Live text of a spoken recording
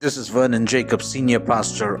This is Vernon Jacob, Senior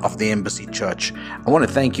Pastor of the Embassy Church. I want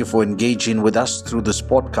to thank you for engaging with us through this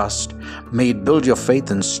podcast. May it build your faith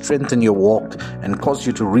and strengthen your walk and cause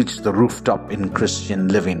you to reach the rooftop in Christian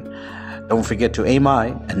living. Don't forget to aim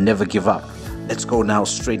high and never give up. Let's go now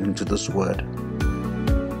straight into this word.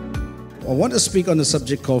 I want to speak on a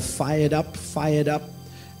subject called fired up,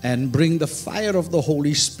 and bring the fire of the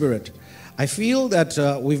Holy Spirit. I feel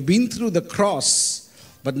that we've been through the cross,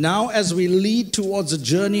 but now as we lead towards a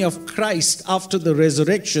journey of Christ after the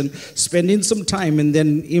resurrection, spending some time and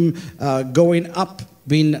then Him going up,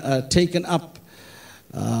 being taken up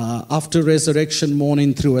after resurrection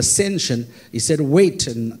morning through ascension, He said, wait,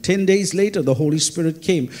 and 10 days later the Holy Spirit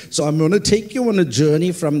came. So I'm going to take you on a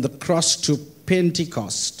journey from the cross to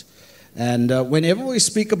Pentecost. And whenever we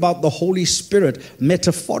speak about the Holy Spirit,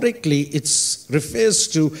 metaphorically it refers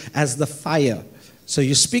to as the fire. So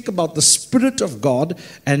you speak about the Spirit of God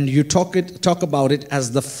and you talk about it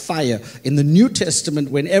as the fire. In the New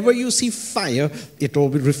Testament, whenever you see fire, it will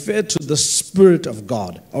be referred to the Spirit of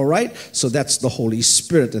God. All right? So that's the Holy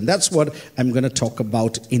Spirit. And that's what I'm going to talk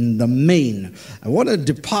about in the main. I want to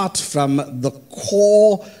depart from the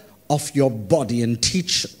core of your body and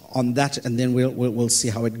teach on that, and then we'll see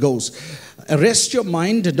how it goes. Arrest your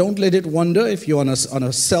mind. Don't let it wander. If you're on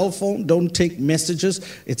a cell phone, don't take messages.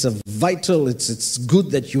 It's it's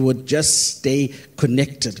good that you would just stay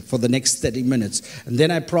connected for the next 30 minutes. And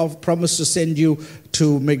then I promise to send you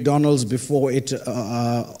to McDonald's before it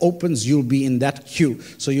opens. You'll be in that queue.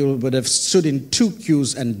 So you would have stood in 2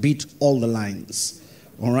 queues and beat all the lines.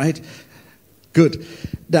 All right? Good.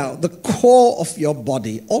 Now, the core of your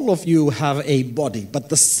body, all of you have a body, but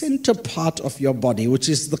the center part of your body, which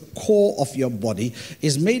is the core of your body,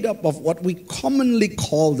 is made up of what we commonly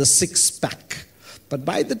call the six-pack. But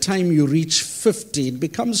by the time you reach 50, it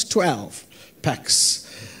becomes 12 packs.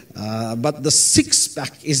 But the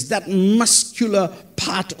six-pack is that muscular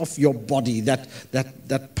part of your body, that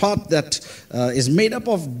part that is made up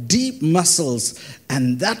of deep muscles,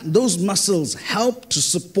 and those muscles help to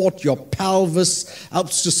support your pelvis,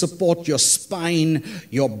 helps to support your spine,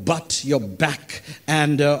 your butt, your back,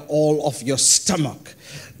 and all of your stomach.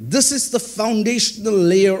 This is the foundational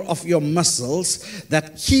layer of your muscles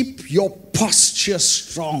that keep your posture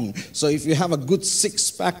strong. So if you have a good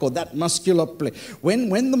six-pack or that muscular play,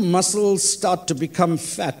 when the muscles start to become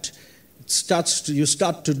fat, you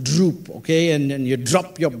start to droop, okay, and you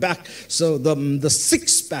drop your back. So the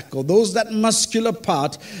six-pack, or that muscular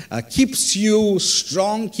part, keeps you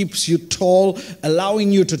strong, keeps you tall,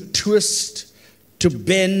 allowing you to twist, to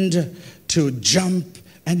bend, to jump,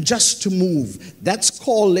 and just to move. That's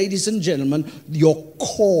called, ladies and gentlemen, your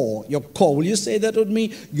core. Your core. Will you say that with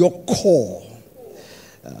me? Your core.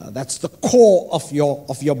 That's the core of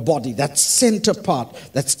your body. That center part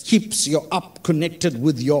that keeps you up, connected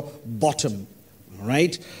with your bottom. All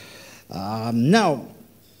right? Now,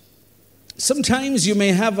 sometimes you may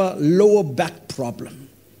have a lower back problem.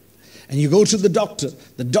 And you go to the doctor.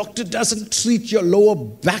 The doctor doesn't treat your lower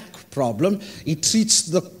back problem. He treats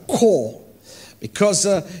the core. Because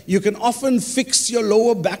you can often fix your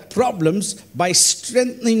lower back problems by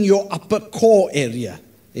strengthening your upper core area.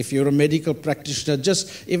 If you're a medical practitioner,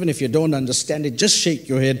 even if you don't understand it, just shake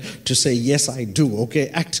your head to say, yes, I do. Okay,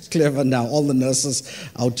 act clever now. All the nurses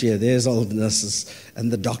out here, there's all the nurses and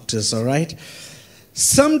the doctors, all right?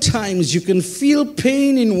 Sometimes you can feel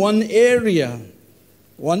pain in one area.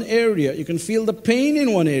 You can feel the pain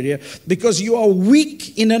in one area because you are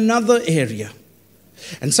weak in another area.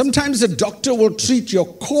 And sometimes the doctor will treat your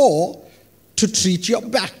core to treat your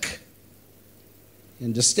back. You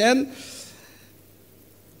understand?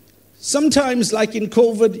 Sometimes, like in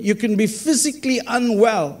COVID, you can be physically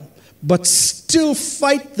unwell, but still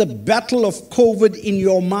fight the battle of COVID in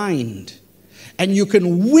your mind. And you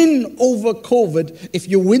can win over COVID if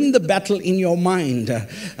you win the battle in your mind.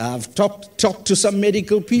 I've talked to some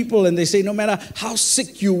medical people, and they say no matter how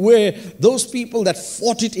sick you were, those people that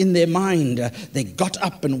fought it in their mind, they got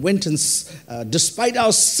up and went and, despite how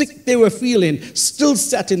sick they were feeling, still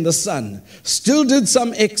sat in the sun, still did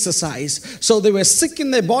some exercise. So they were sick in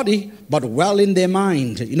their body, but well in their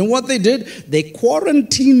mind. You know what they did? They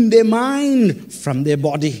quarantined their mind from their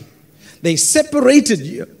body. They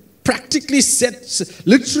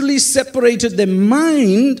literally separated their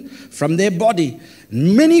mind from their body.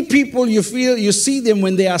 Many people, you see them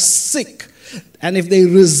when they are sick, and if they're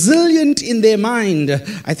resilient in their mind,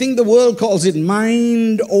 I think the world calls it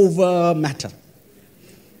mind over matter.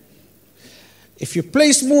 If you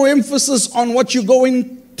place more emphasis on what you're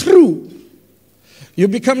going through, you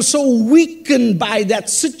become so weakened by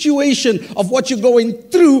that situation of what you're going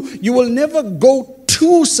through, you will never go to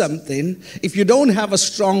to something if you don't have a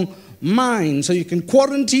strong mind. So you can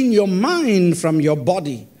quarantine your mind from your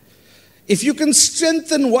body. If you can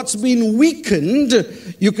strengthen what's been weakened,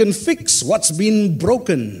 you can fix what's been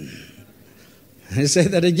broken. I say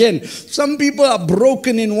that again. Some people are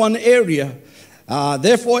broken in one area.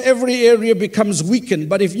 Therefore, every area becomes weakened.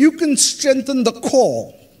 But if you can strengthen the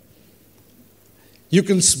core, you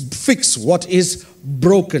can fix what is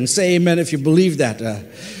broken. Say amen if you believe that.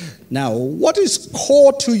 Now, what is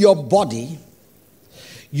core to your body?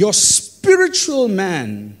 Your spiritual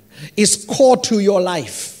man is core to your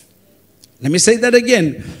life. Let me say that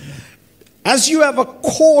again. As you have a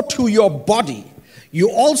core to your body, you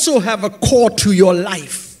also have a core to your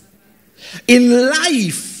life. In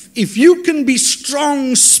life, if you can be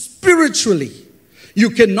strong spiritually,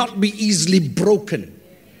 you cannot be easily broken.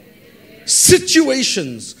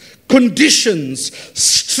 Situations, conditions,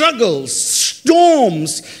 struggles,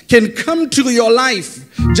 storms can come to your life.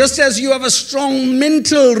 Just as you have a strong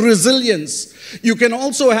mental resilience, you can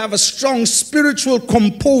also have a strong spiritual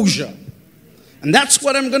composure. And that's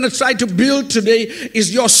what I'm going to try to build today,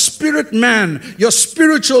 is your spirit man, your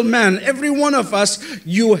spiritual man. Every one of us,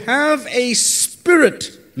 you have a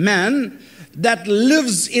spirit man that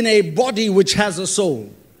lives in a body which has a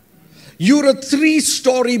soul. You're a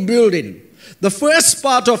 3-story building. The first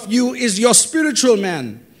part of you is your spiritual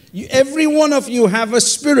man. Every one of you have a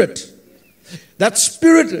spirit. That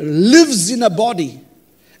spirit lives in a body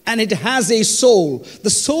and it has a soul. The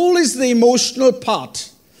soul is the emotional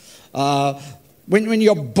part. When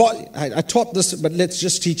your body, I taught this, but let's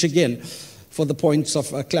just teach again for the points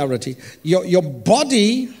of clarity. Your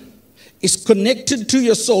body is connected to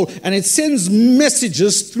your soul, and it sends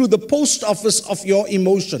messages through the post office of your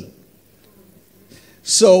emotion.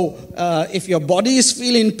 So if your body is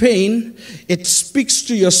feeling pain, it speaks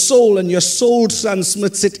to your soul, and your soul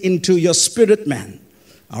transmits it into your spirit man.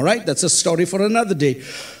 All right, that's a story for another day.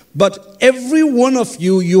 But every one of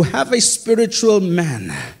you, you have a spiritual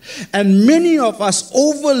man. And many of us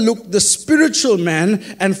overlook the spiritual man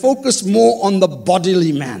and focus more on the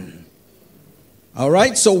bodily man. All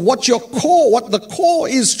right, so what the core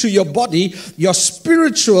is to your body, your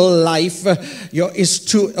spiritual life,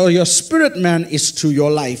 your spirit man is to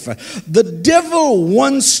your life. The devil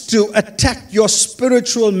wants to attack your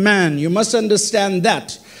spiritual man. You must understand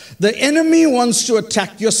that. The enemy wants to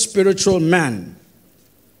attack your spiritual man.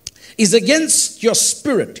 Is against your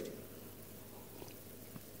spirit.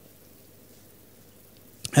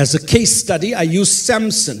 As a case study, I use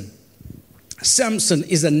Samson. Samson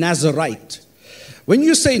is a Nazarite. When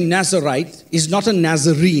you say Nazarite, he's not a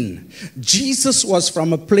Nazarene. Jesus was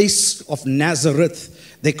from a place of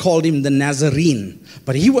Nazareth. They called him the Nazarene.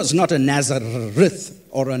 But he was not a Nazareth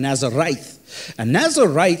or a Nazarite. A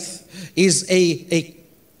Nazarite is a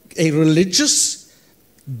religious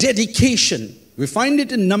dedication. We find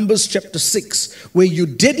it in Numbers chapter 6, where you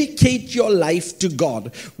dedicate your life to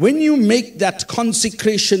God. When you make that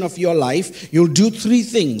consecration of your life, you'll do 3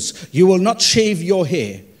 things. You will not shave your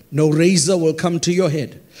hair. No razor will come to your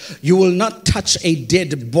head. You will not touch a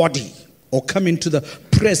dead body or come into the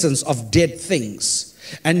presence of dead things.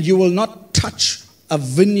 And you will not touch a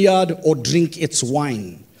vineyard or drink its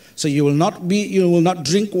wine. So you will not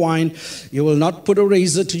drink wine, you will not put a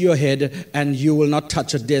razor to your head, and you will not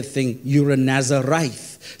touch a dead thing. You're a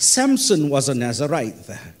Nazarite. Samson was a Nazarite.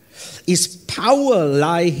 His power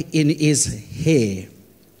lay in his hair.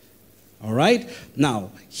 All right?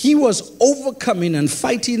 Now, he was overcoming and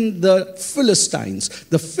fighting the Philistines.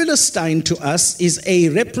 The Philistine to us is a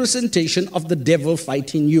representation of the devil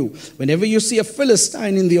fighting you. Whenever you see a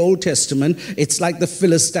Philistine in the Old Testament, it's like the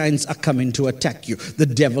Philistines are coming to attack you. The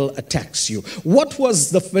devil attacks you. What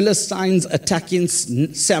was the Philistines attacking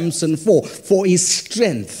Samson for? For his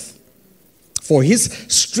strength. For his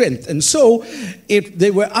strength. And so if they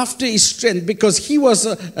were after his strength, because he was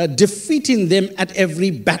defeating them at every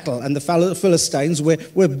battle. And the Philistines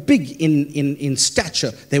were big in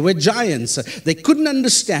stature. They were giants. They couldn't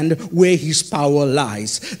understand where his power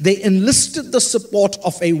lies. They enlisted the support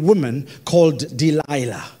of a woman called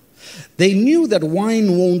Delilah. They knew that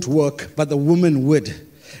wine won't work, but the woman would.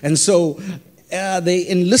 And so they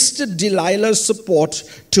enlisted Delilah's support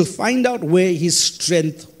to find out where his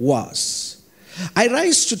strength was. I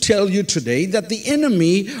rise to tell you today that the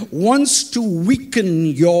enemy wants to weaken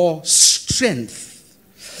your strength.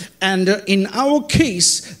 And in our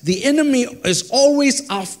case, the enemy is always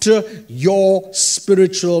after your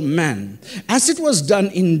spiritual man. As it was done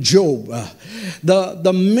in Job,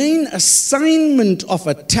 the main assignment of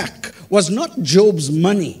attack was not Job's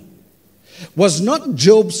money, was not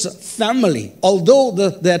Job's family, although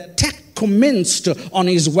the attack commenced on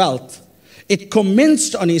his wealth. It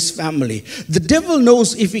commenced on his family. The devil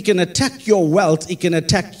knows if he can attack your wealth, he can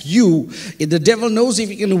attack you. The devil knows if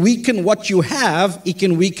he can weaken what you have, he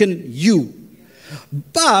can weaken you.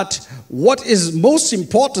 But what is most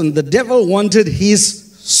important, the devil wanted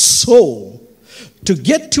his soul. To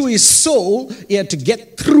get to his soul, he had to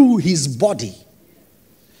get through his body.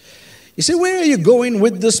 You say, where are you going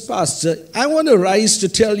with this, Pastor? I want to rise to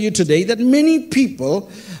tell you today that many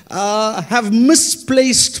people have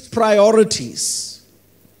misplaced priorities.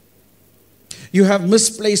 You have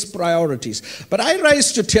misplaced priorities. But I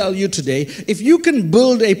rise to tell you today, if you can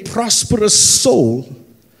build a prosperous soul,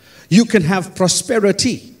 you can have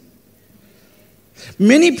prosperity.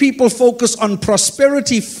 Many people focus on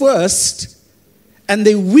prosperity first, and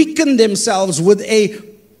they weaken themselves with a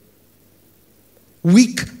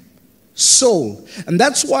weak soul. And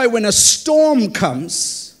that's why when a storm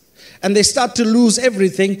comes and they start to lose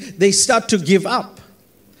everything, they start to give up.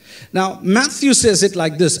 Now, Matthew says it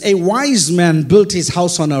like this: a wise man built his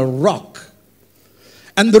house on a rock.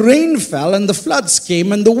 And the rain fell, and the floods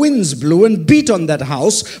came, and the winds blew and beat on that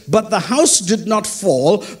house. But the house did not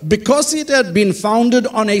fall, because it had been founded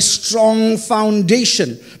on a strong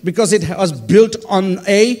foundation, because it was built on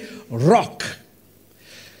a rock.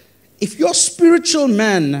 If your spiritual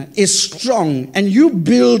man is strong and you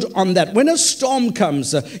build on that, when a storm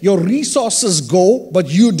comes, your resources go, but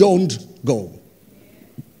you don't go.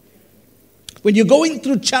 When you're going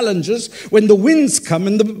through challenges, when the winds come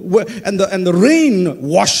and the rain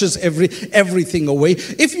washes everything away,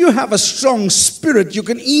 if you have a strong spirit, you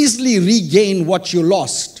can easily regain what you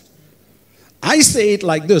lost. I say it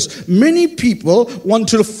like this: many people want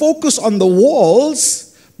to focus on the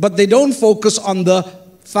walls, but they don't focus on the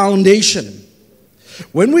foundation.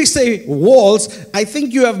 When we say walls, I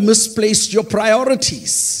think you have misplaced your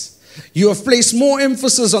priorities. You have placed more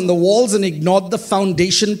emphasis on the walls and ignored the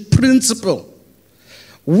foundation principle.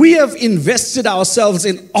 We have invested ourselves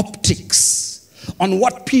in optics, on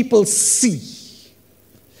what people see.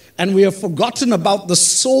 And we have forgotten about the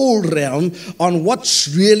soul realm, on what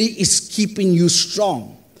really is keeping you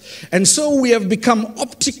strong. And so we have become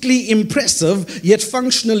optically impressive, yet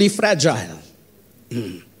functionally fragile.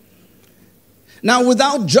 Now,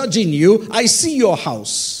 without judging you, I see your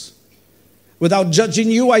house. Without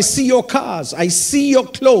judging you, I see your cars, I see your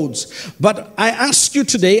clothes. But I ask you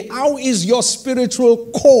today, how is your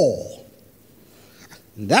spiritual core?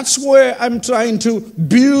 That's where I'm trying to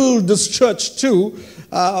build this church too.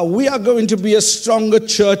 We are going to be a stronger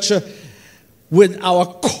church with our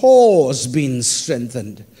cores being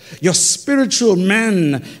strengthened. Your spiritual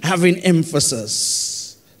man having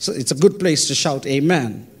emphasis. So it's a good place to shout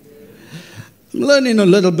amen. I'm learning a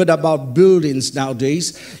little bit about buildings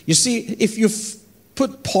nowadays. You see, if you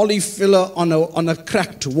put polyfiller on a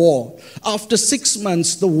cracked wall, after 6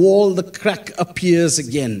 months, the crack appears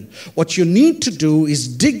again. What you need to do is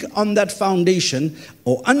dig on that foundation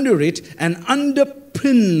or under it and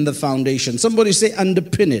underpin the foundation. Somebody say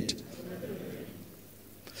underpin it.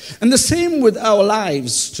 And the same with our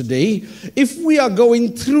lives today. If we are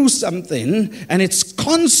going through something and it's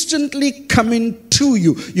constantly coming to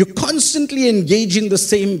you, you're constantly engaging the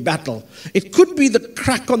same battle. It could be the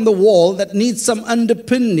crack on the wall that needs some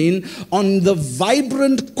underpinning on the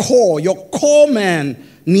vibrant core. Your core man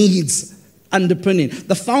needs underpinning.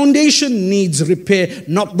 The foundation needs repair,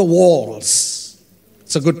 not the walls.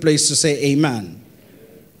 It's a good place to say amen.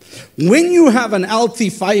 When you have an healthy,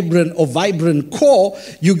 vibrant core,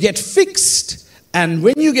 you get fixed. And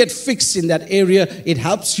when you get fixed in that area, it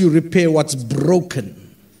helps you repair what's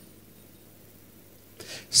broken.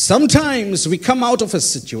 Sometimes we come out of a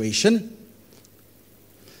situation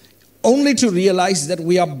only to realize that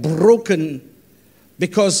we are broken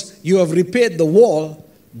because you have repaired the wall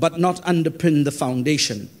but not underpinned the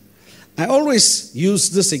foundation. I always use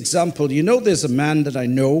this example. You know, there's a man that I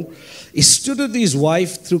know. He stood with his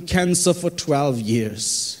wife through cancer for 12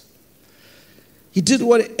 years. He did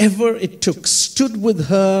whatever it took, stood with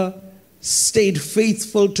her, stayed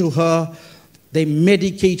faithful to her. They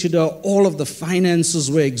medicated her. All of the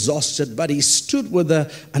finances were exhausted, but he stood with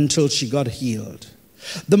her until she got healed.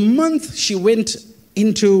 The month she went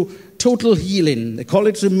into total healing, they call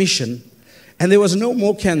it remission, and there was no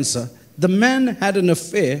more cancer, the man had an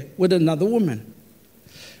affair with another woman.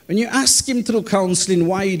 When you ask him through counseling,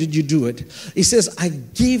 why did you do it? He says, I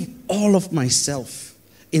gave all of myself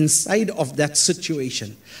inside of that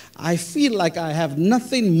situation. I feel like I have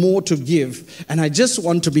nothing more to give, and I just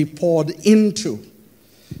want to be poured into.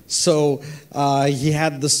 So he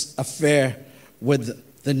had this affair with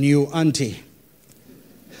the new auntie.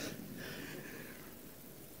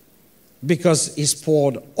 Because he's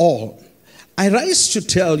poured all. I rise to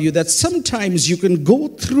tell you that sometimes you can go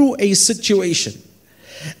through a situation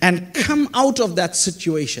and come out of that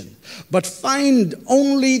situation, but find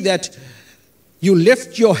only that you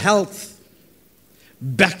left your health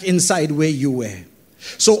back inside where you were.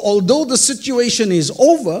 So although the situation is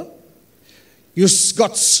over, you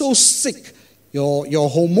got so sick, your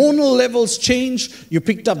hormonal levels changed, you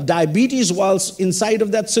picked up diabetes whilst inside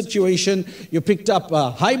of that situation, you picked up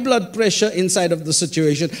high blood pressure inside of the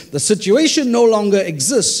situation no longer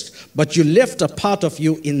exists, but you left a part of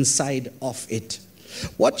you inside of it.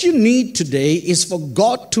 What you need today is for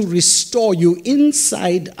God to restore you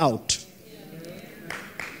inside out.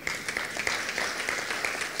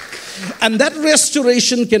 And that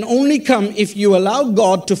restoration can only come if you allow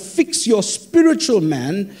God to fix your spiritual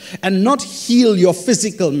man and not heal your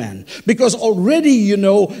physical man. Because already,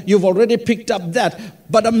 you've already picked up that.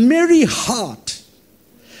 But a merry heart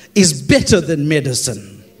is better than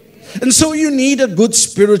medicine. And so you need a good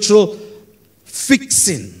spiritual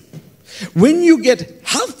fixing. When you get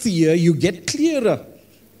healthier, you get clearer.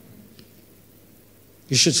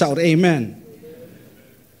 You should shout amen.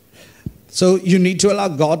 So you need to allow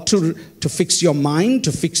God to fix your mind,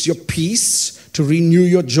 to fix your peace, to renew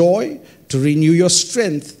your joy, to renew your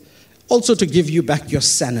strength, also to give you back your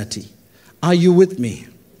sanity. Are you with me?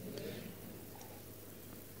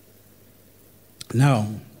 Now,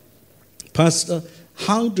 Pastor,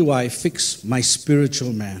 how do I fix my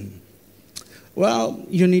spiritual man? Well,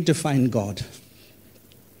 you need to find God.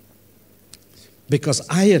 Because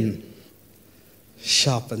iron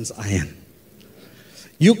sharpens iron.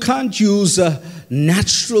 You can't use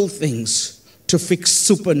natural things to fix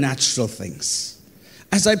supernatural things.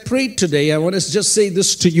 As I prayed today, I want to just say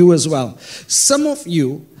this to you as well. Some of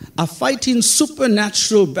you are fighting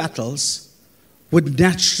supernatural battles with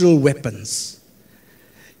natural weapons.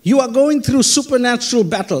 You are going through supernatural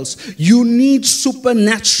battles. You need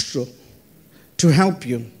supernatural to help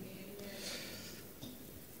you.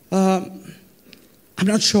 I'm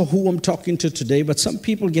not sure who I'm talking to today, but some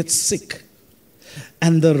people get sick.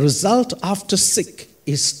 And the result after sick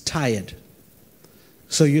is tired.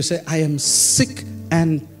 So you say, I am sick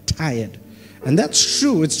and tired. And that's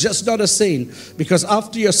true. It's just not a saying. Because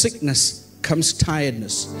after your sickness comes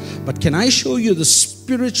tiredness. But can I show you the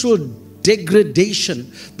spiritual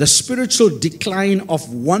degradation, the spiritual decline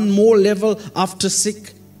of one more level after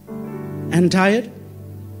sick and tired?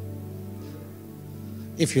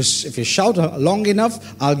 If you shout long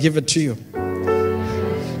enough, I'll give it to you.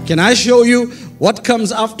 Can I show you what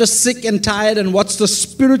comes after sick and tired and what's the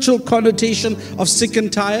spiritual connotation of sick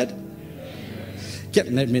and tired?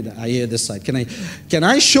 I hear this side. Can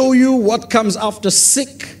I show you what comes after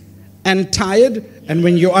sick and tired and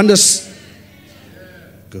when you understand?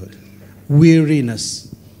 Good.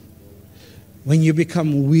 Weariness. When you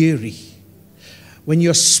become weary. When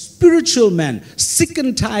you're spiritual man, sick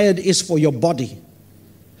and tired is for your body.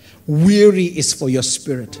 Weary is for your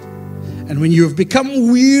spirit. And when you've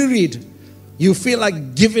become wearied, you feel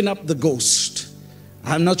like giving up the ghost.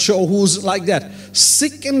 I'm not sure who's like that.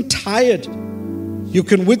 Sick and tired, you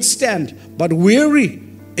can withstand. But weary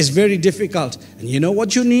is very difficult. And you know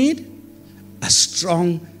what you need? A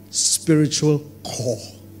strong spiritual core.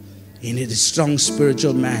 You need a strong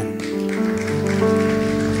spiritual man.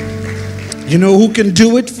 You know who can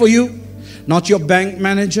do it for you? Not your bank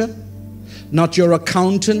manager, not your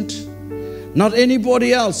accountant, not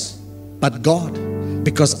anybody else, but God.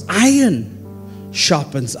 Because iron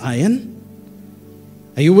sharpens iron.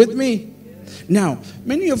 Are you with me? Now,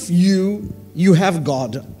 many of you have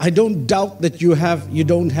God. I don't doubt that you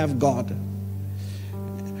don't have God.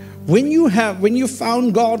 When you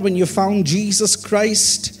found God, when you found Jesus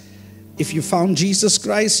Christ, if you found Jesus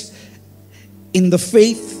Christ in the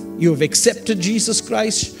faith, you have accepted Jesus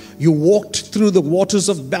Christ, you walked through the waters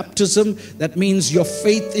of baptism, that means your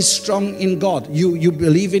faith is strong in God. You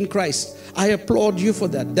believe in Christ. I applaud you for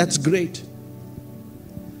that. That's great.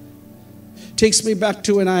 Takes me back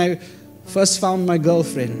to when I first found my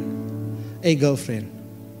girlfriend. A girlfriend.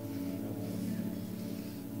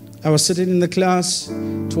 I was sitting in the class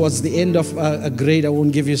towards the end of a grade. I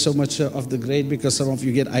won't give you so much of the grade because some of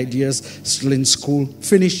you get ideas still in school.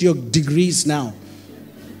 Finish your degrees now.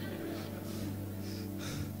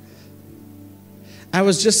 I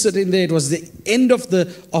was just sitting there. It was the end of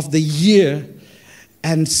the year.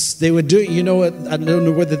 And they were doing, I don't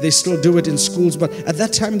know whether they still do it in schools, but at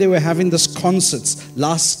that time they were having this concerts.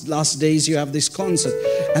 Last days you have this concert.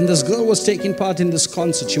 And this girl was taking part in this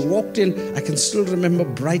concert. She walked in, I can still remember,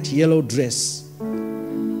 bright yellow dress.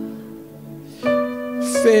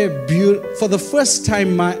 Fair, beautiful. For the first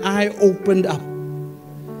time my eye opened up.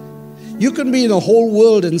 You can be in a whole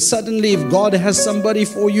world, and suddenly if God has somebody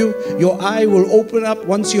for you, your eye will open up.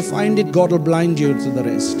 Once you find it, God will blind you to the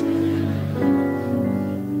rest.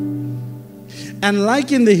 And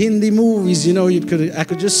like in the Hindi movies, I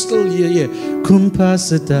could just still hear,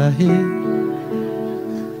 Kumpasata hai.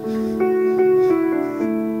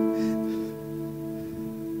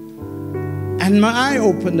 And my eye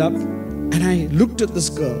opened up, and I looked at this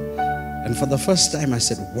girl, and for the first time I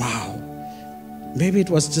said, wow. Maybe it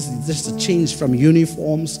was just a change from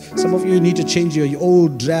uniforms. Some of you need to change your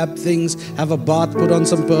old drab things, have a bath, put on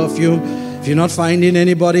some perfume. If you're not finding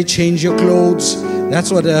anybody, change your clothes.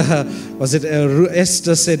 That's what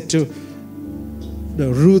Esther said to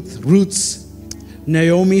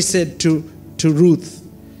Naomi said to Ruth.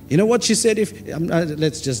 You know what she said?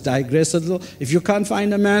 Let's just digress a little. If you can't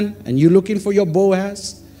find a man and you're looking for your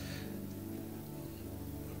Boaz,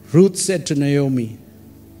 Ruth said to Naomi,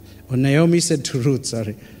 or Naomi said to Ruth,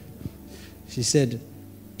 sorry. She said,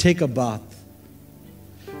 take a bath.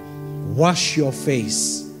 Wash your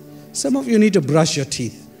face. Some of you need to brush your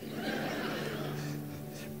teeth.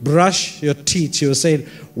 Brush your teeth. She was saying,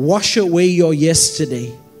 wash away your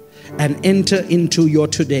yesterday and enter into your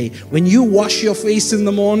today. When you wash your face in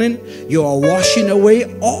the morning, you are washing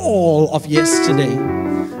away all of yesterday.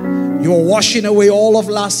 You are washing away all of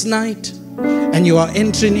last night. And you are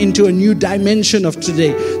entering into a new dimension of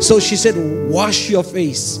today. So she said, wash your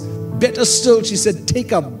face. Better still, she said,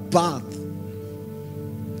 take a bath.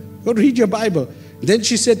 Go read your Bible. Then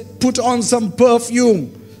she said, put on some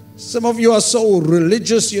perfume. Some of you are so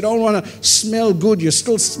religious, you don't want to smell good. You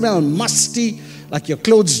still smell musty, like your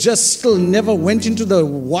clothes just still never went into the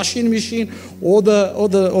washing machine or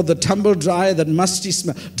the tumble dryer, that musty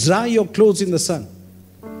smell. Dry your clothes in the sun.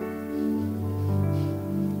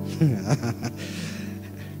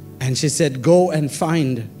 And she said, go and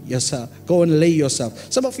find yourself. Go and lay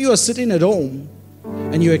yourself. Some of you are sitting at home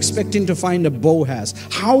and you're expecting to find a Boaz.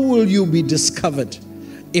 How will you be discovered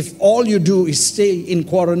if all you do is stay in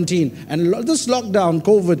quarantine? And this lockdown,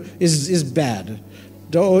 COVID, is bad.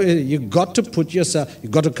 You got to put yourself, you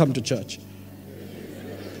got to come to church.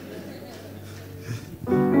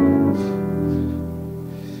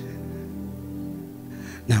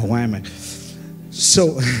 Now, why am I?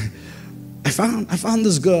 So, I found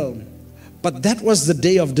this girl, but that was the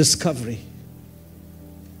day of discovery.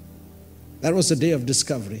 That was the day of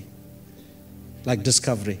discovery. Like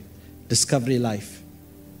discovery life.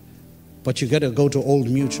 But you got to go to Old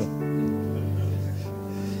Mutual.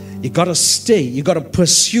 You got to stay. You got to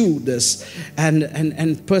pursue this. I'm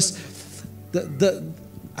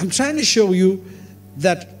trying to show you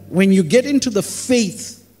that when you get into the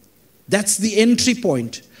faith, that's the entry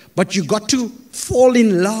point. But you got to fall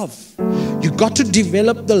in love. You got to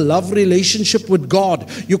develop the love relationship with God.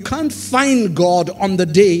 You can't find God on the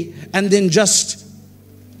day and then just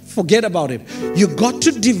forget about it. You got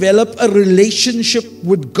to develop a relationship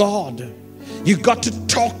with God. You got to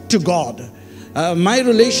talk to God. My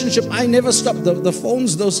relationship, I never stopped. The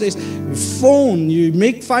phones those days, you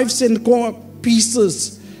make 5-cent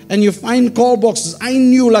pieces and you find call boxes. I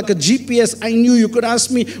knew, like a GPS, I knew you could ask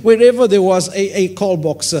me wherever there was a call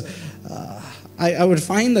box. I would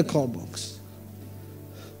find the call box.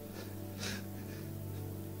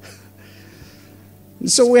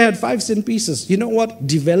 So we had 5-cent pieces. You know what?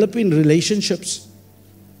 Developing relationships.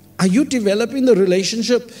 Are you developing the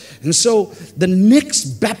relationship? And so the next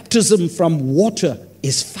baptism from water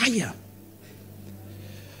is fire.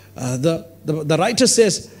 The writer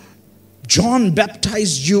says, John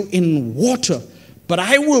baptized you in water, but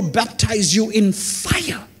I will baptize you in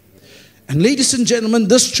fire. And ladies and gentlemen,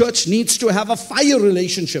 this church needs to have a fire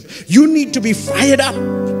relationship. You need to be fired up.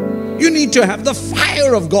 You need to have the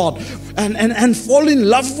fire of God and fall in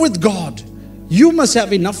love with God. You must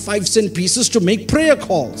have enough 5-cent pieces to make prayer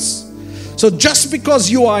calls. So just because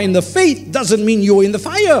you are in the faith doesn't mean you're in the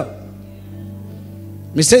fire.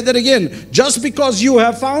 Let me say that again. Just because you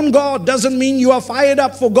have found God doesn't mean you are fired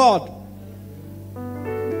up for God.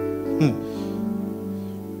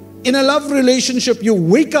 In a love relationship, you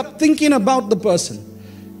wake up thinking about the person.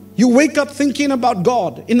 You wake up thinking about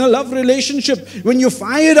God. In a love relationship, when you're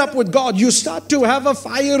fired up with God, you start to have a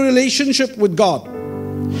fire relationship with God.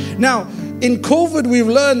 Now, in COVID, we've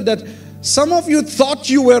learned that some of you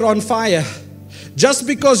thought you were on fire just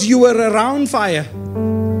because you were around fire.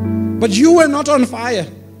 But you were not on fire.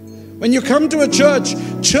 When you come to a church,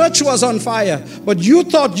 church was on fire. But you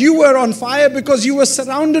thought you were on fire because you were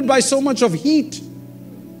surrounded by so much of heat.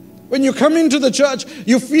 When you come into the church,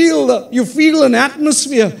 you feel an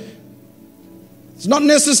atmosphere. It's not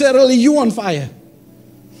necessarily you on fire.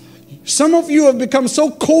 Some of you have become so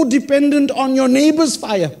codependent on your neighbor's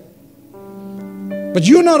fire. but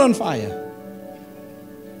you're not on fire.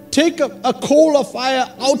 Take a coal of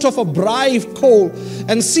fire out of a dry coal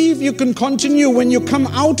and see if you can continue when you come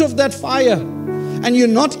out of that fire and you're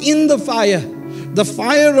not in the fire. The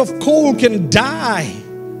fire of coal can die.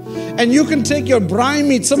 And you can take your brine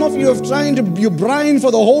meat. Some of you have tried to you brine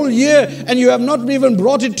for the whole year and you have not even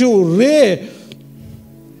brought it to rare,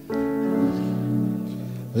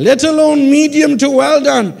 let alone medium to well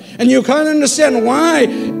done. And you can't understand why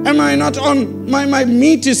am I not on, my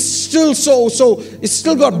meat is still so it's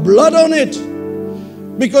still got blood on it.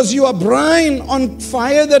 Because you are brine on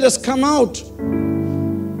fire that has come out.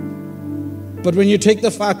 But when you take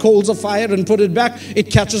the fire, coals of fire and put it back,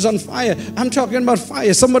 it catches on fire. I'm talking about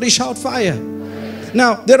fire. Somebody shout fire.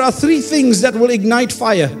 Now, there are 3 things that will ignite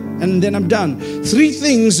fire. And then I'm done. 3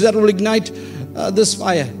 things that will ignite this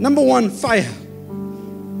fire. Number 1, fire.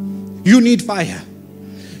 You need fire.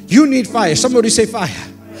 You need fire. Somebody say fire.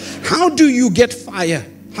 How do you get fire?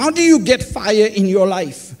 How do you get fire in your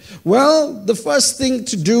life? Well, the first thing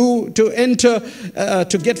to do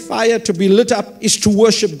to get fire to be lit up is to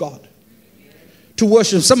worship God. To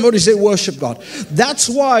worship. Somebody say worship God. That's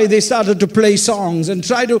why they started to play songs and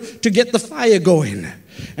try to get the fire going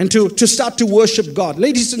and to start to worship God.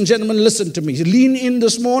 Ladies and gentlemen, listen to me. Lean in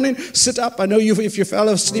this morning. Sit up. I know if you fell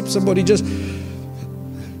asleep, somebody just...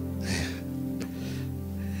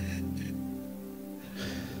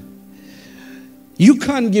 You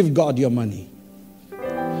can't give God your money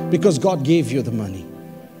because God gave you the money.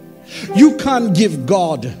 You can't give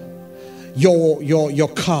God your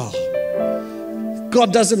car.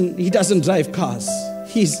 God doesn't drive cars.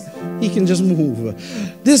 He can just move.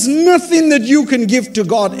 There's nothing that you can give to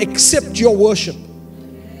God except your worship.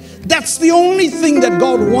 That's the only thing that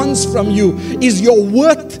God wants from you is your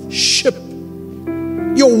worship.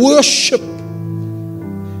 Your worship.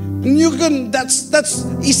 And you can,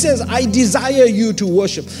 he says, I desire you to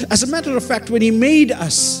worship. As a matter of fact, when he made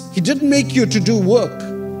us, he didn't make you to do work.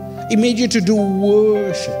 He made you to do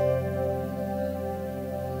worship.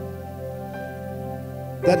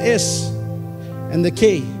 That S and the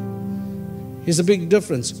K is a big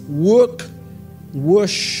difference. Work,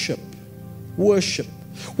 worship, worship,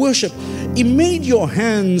 worship. He made your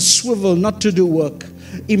hands swivel not to do work.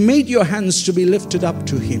 He made your hands to be lifted up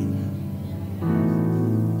to him.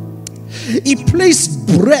 He placed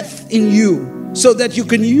breath in you so that you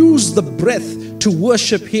can use the breath to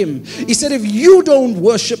worship him. He said, if you don't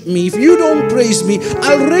worship me, if you don't praise me,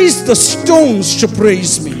 I'll raise the stones to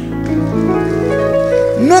praise me.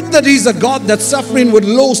 Not that he's a God that's suffering with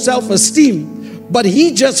low self-esteem, but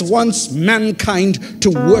he just wants mankind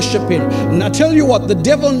to worship him. And I tell you what, the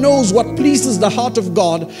devil knows what pleases the heart of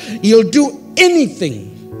God. He'll do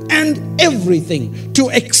anything and everything to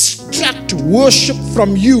extract worship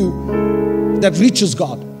from you that reaches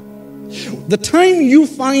God. The time you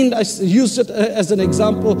find, I used it as an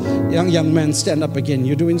example, young man, stand up again.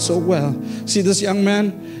 You're doing so well. See this young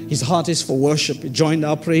man? His heart is for worship. He joined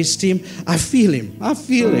our praise team. I feel him. I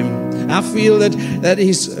feel him. I feel that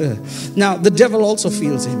he's... Now, the devil also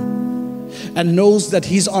feels him and knows that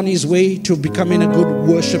he's on his way to becoming a good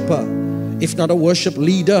worshiper, if not a worship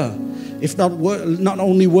leader. If not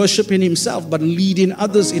only worshiping himself, but leading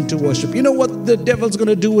others into worship. You know what the devil's going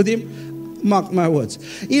to do with him? Mark my words.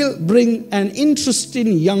 He'll bring an interesting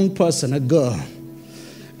young person, a girl,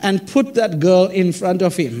 and put that girl in front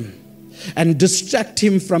of him and distract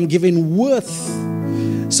him from giving worth.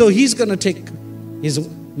 So he's going to take his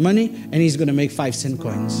money and he's going to make 5-cent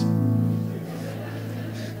coins.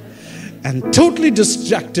 And totally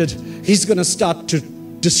distracted, he's going to start to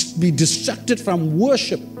be distracted from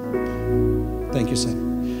worship. Thank you, sir.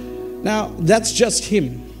 Now, that's just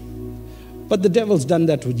him. But the devil's done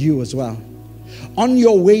that with you as well. On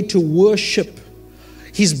your way to worship,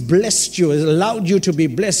 he's blessed you, has allowed you to be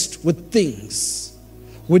blessed with things,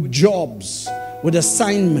 with jobs, with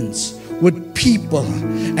assignments, with people,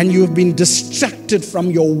 and you've been distracted from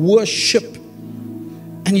your worship.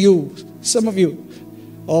 And some of you,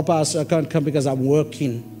 oh, Pastor, I can't come because I'm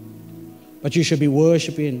working. But you should be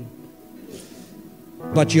worshiping.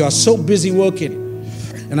 But you are so busy working.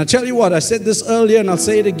 And I tell you what, I said this earlier and I'll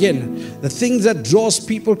say it again. The thing that draws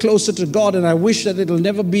people closer to God, and I wish that it'll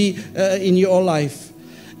never be in your life,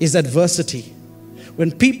 is adversity. When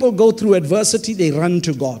people go through adversity, they run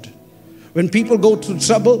to God. When people go through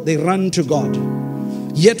trouble, they run to God.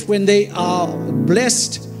 Yet when they are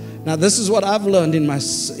blessed, now this is what I've learned in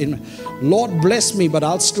Lord bless me, but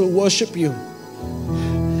I'll still worship you.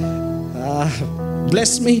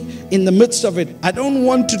 Bless me in the midst of it. I don't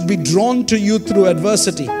want to be drawn to you through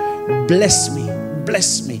adversity. Bless me.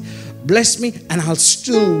 Bless me. bless me, and I'll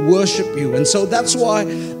still worship you. And so that's why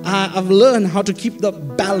I've learned how to keep the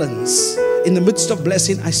balance. In the midst of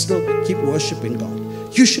blessing, I still keep worshiping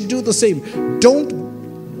God. You should do the same. Don't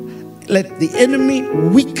let the enemy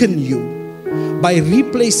weaken you by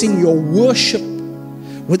replacing your worship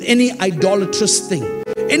with any idolatrous thing.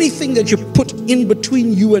 Anything that you put in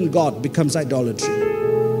between you and God becomes idolatry.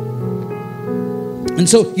 And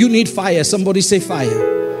so you need fire. Somebody say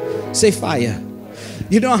fire. Say fire.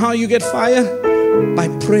 You know how you get fire? By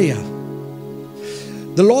prayer.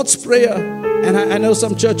 The Lord's Prayer, and I know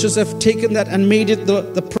some churches have taken that and made it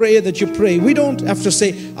the prayer that you pray. We don't have to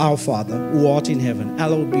say, Our Father, who art in heaven,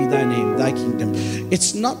 hallowed be thy name, thy kingdom.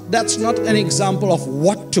 That's not an example of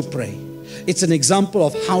what to pray. It's an example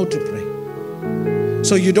of how to pray.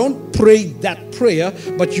 So you don't pray that prayer,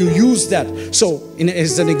 but you use that. So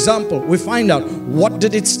as an example, we find out, what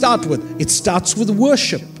did it start with? It starts with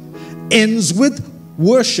worship, ends with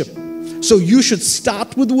worship. So you should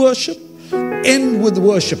start with worship, end with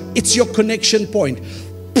worship. It's your connection point.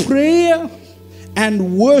 Prayer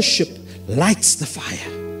and worship lights the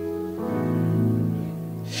fire.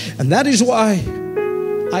 And that is why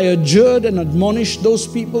I adjured and admonished those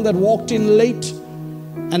people that walked in late.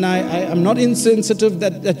 And I'm not insensitive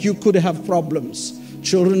that you could have problems.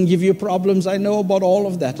 Children give you problems. I know about all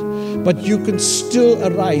of that. But you can still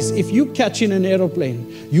arise. If you catch in an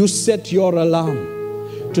aeroplane, you set your alarm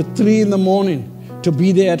to 3 in the morning to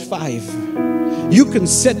be there at 5. You can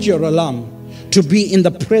set your alarm to be in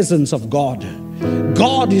the presence of God.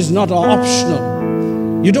 God is not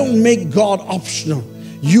optional. You don't make God optional.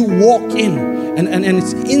 You walk in, and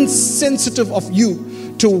it's insensitive of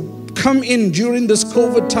you to come in during this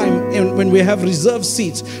COVID time, and when we have reserved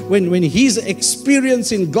seats, when he's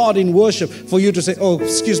experiencing God in worship, for you to say, oh,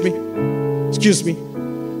 excuse me,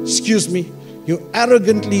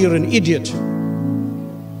 you're an idiot.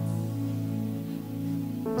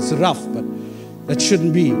 It's rough, but that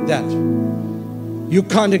shouldn't be that. You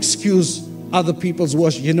can't excuse other people's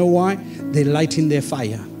worship. You know why? They light in their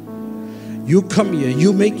fire. You come here,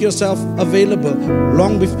 you make yourself available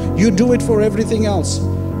long before. You do it for everything else.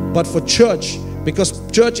 But for church, because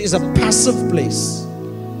church is a passive place,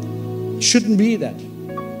 shouldn't be that.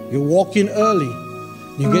 You walk in early,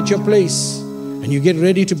 you get your place, and you get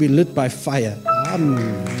ready to be lit by fire.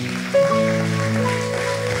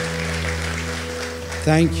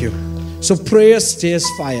 Thank you. So prayer stirs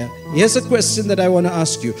fire. Here's a question that I want to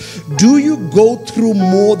ask you. Do you go through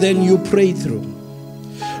more than you pray through?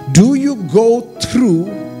 Do you go through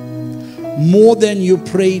more than you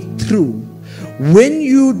pray through? When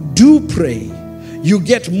you do pray, you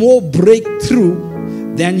get more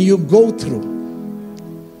breakthrough than you go through.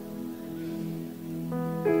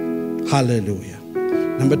 Hallelujah.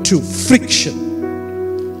 Number 2, friction.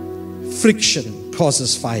 Friction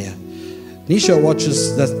causes fire. Nisha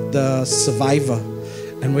watches the Survivor,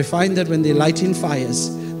 and we find that when they light in fires,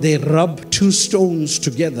 they rub 2 stones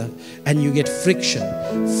together and you get friction.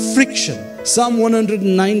 Friction. Psalm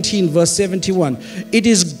 119 verse 71. It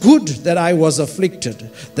is good that I was afflicted,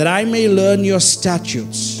 that I may learn your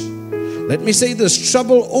statutes. Let me say this.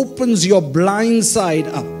 Trouble opens your blind side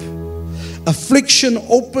up. Affliction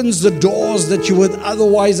opens the doors that you would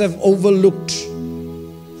otherwise have overlooked.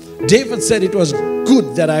 David said it was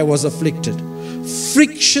good that I was afflicted.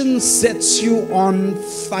 Friction sets you on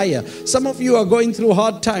fire. Some of you are going through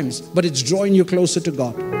hard times, but it's drawing you closer to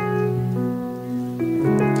God.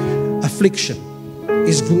 Affliction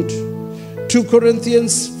is good. 2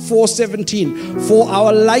 Corinthians 4:17. For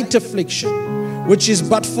our light affliction, which is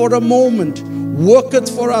but for a moment, worketh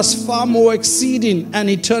for us far more exceeding an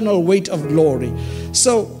eternal weight of glory.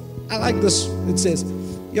 So I like this. It says,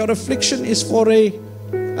 your affliction is for a,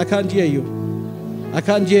 I can't hear you.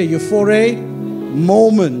 For a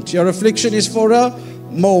moment. Your affliction is for a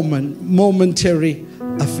moment. Momentary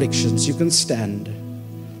afflictions. You can stand.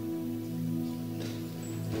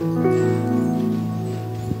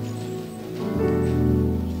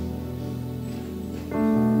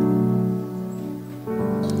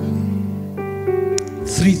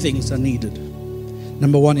 Three things are needed.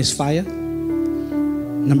 Number 1 is fire.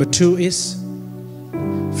 Number 2 is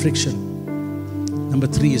friction. Number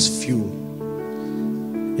 3 is fuel.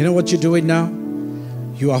 You know what you're doing now?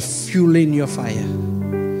 You are fueling your fire.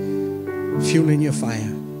 Fueling your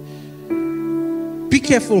fire. Be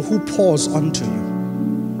careful who pours onto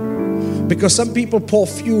you. Because some people pour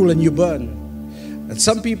fuel and you burn. And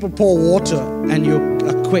some people pour water and you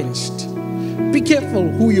are quenched. Be careful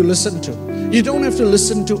who you listen to. You don't have to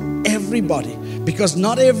listen to everybody, because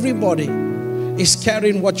not everybody is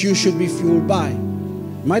carrying what you should be fueled by.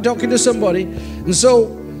 Am I talking to somebody? And so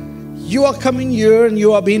You are coming here and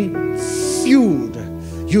you are being fueled.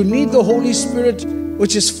 You need the Holy Spirit,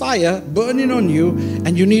 which is fire, burning on you,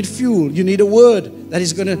 and you need fuel. You need a word that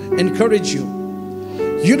is going to encourage you.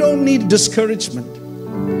 You don't need discouragement.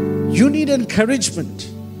 You need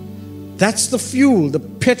encouragement. That's the fuel, the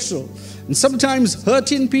petrol. And sometimes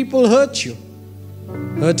hurting people hurt you.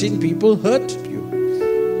 Hurting people hurt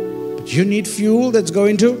you. But you need fuel that's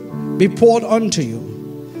going to be poured onto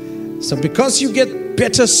you. So because you get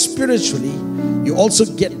better spiritually, you also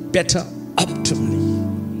get better optimally.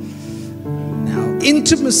 Now,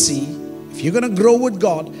 intimacy, if you're going to grow with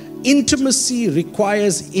God, intimacy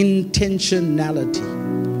requires intentionality.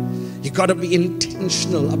 You got to be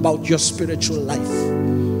intentional about your spiritual life.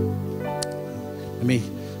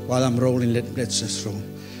 While I'm rolling, let's just roll.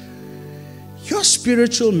 Your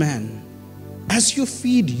spiritual man, as you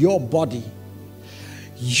feed your body,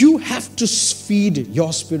 you have to feed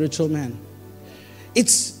your spiritual man.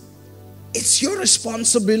 It's your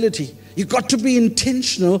responsibility. You got to be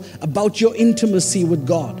intentional about your intimacy with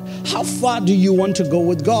God. How far do you want to go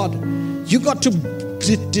with God? You got to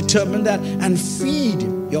determine that and feed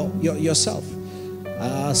yourself.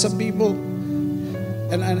 Some people,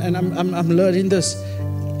 and I'm learning this.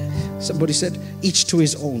 Somebody said, each to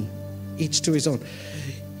his own. Each to his own.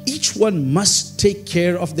 Each one must take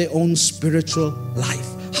care of their own spiritual life.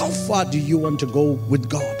 How far do you want to go with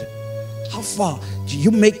God? How far do you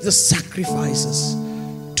make the sacrifices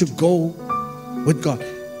to go with God?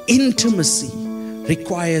 Intimacy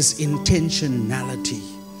requires intentionality.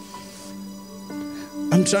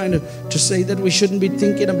 I'm trying to say that we shouldn't be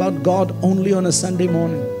thinking about God only on a Sunday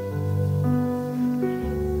morning.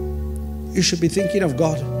 You should be thinking of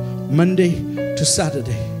God Monday to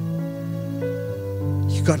Saturday.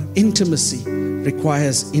 You got intimacy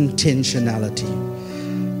requires intentionality.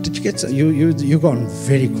 Did you get you gone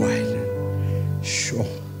very quiet? Sure.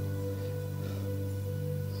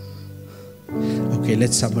 Okay,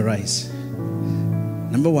 let's summarize.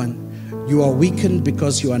 Number one, you are weakened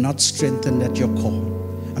because you are not strengthened at your core.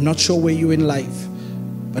 I'm not sure where you're in life,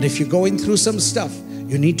 but if you're going through some stuff,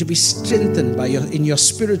 you need to be strengthened in your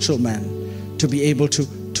spiritual man to be able to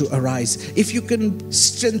arise. If you can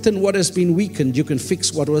strengthen what has been weakened, you can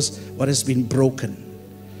fix what has been broken.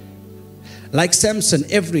 Like Samson,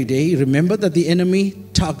 every day, remember that the enemy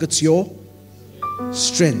targets your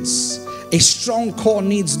strengths. A strong core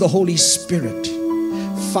needs the Holy Spirit.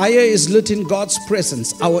 Fire is lit in God's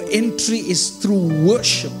presence. Our entry is through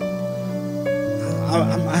worship.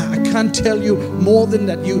 I can't tell you more than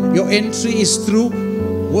that. Your entry is through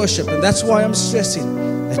worship, and that's why I'm stressing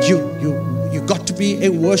that you got to be a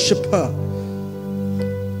worshiper.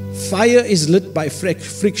 Fire is lit by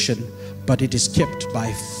friction, but it is kept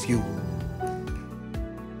by fuel.